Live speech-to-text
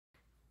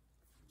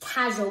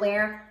casual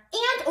wear,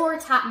 and or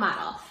top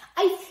model.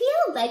 I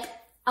feel like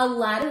a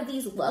lot of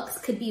these looks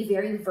could be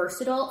very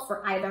versatile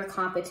for either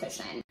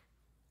competition.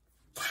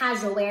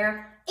 Casual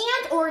wear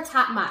and or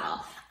top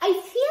model. I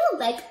feel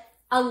like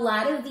a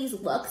lot of these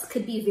looks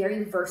could be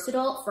very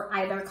versatile for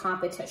either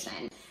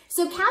competition.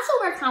 So casual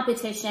wear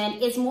competition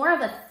is more of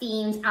a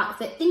themed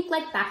outfit. Think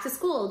like back to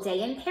school,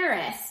 day in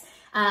Paris,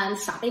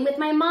 shopping with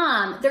my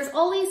mom. There's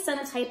always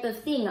some type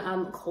of thing,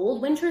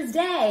 cold winter's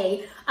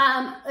day.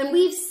 And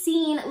we've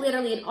seen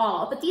literally it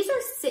all, but these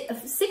are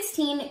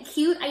 16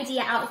 cute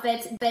idea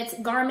outfits,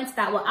 garments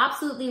that will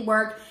absolutely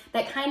work,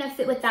 that kind of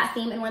fit with that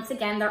theme. And once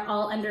again, they're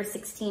all under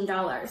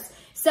 $16.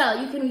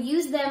 So you can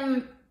use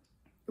them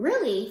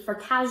really for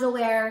casual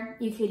wear.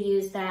 You could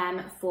use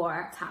them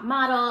for top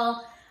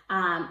model.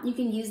 You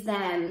can use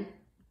them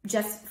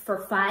just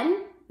for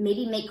fun,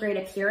 maybe make great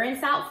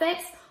appearance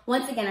outfits.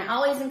 Once again, I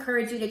always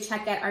encourage you to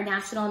check out our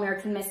National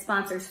American Miss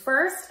sponsors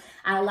first.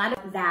 A lot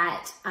of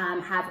that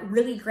have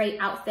really great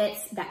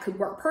outfits that could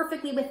work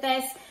perfectly with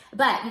this,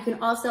 but you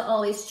can also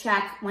always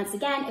check, once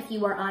again, if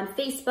you are on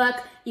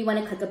Facebook, you want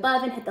to click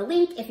above and hit the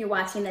link. If you're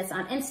watching this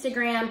on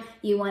Instagram,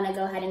 you want to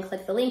go ahead and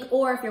click the link,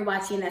 or if you're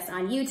watching this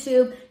on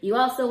YouTube, you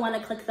also want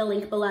to click the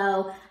link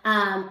below,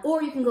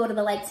 or you can go to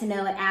the Like to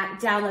Know It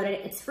app, download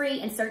it, it's free,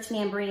 and search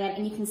Nambrian,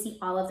 and you can see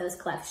all of those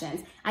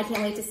collections. I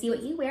can't wait to see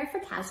what you wear for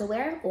casual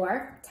wear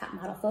or top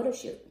model photo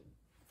shoot.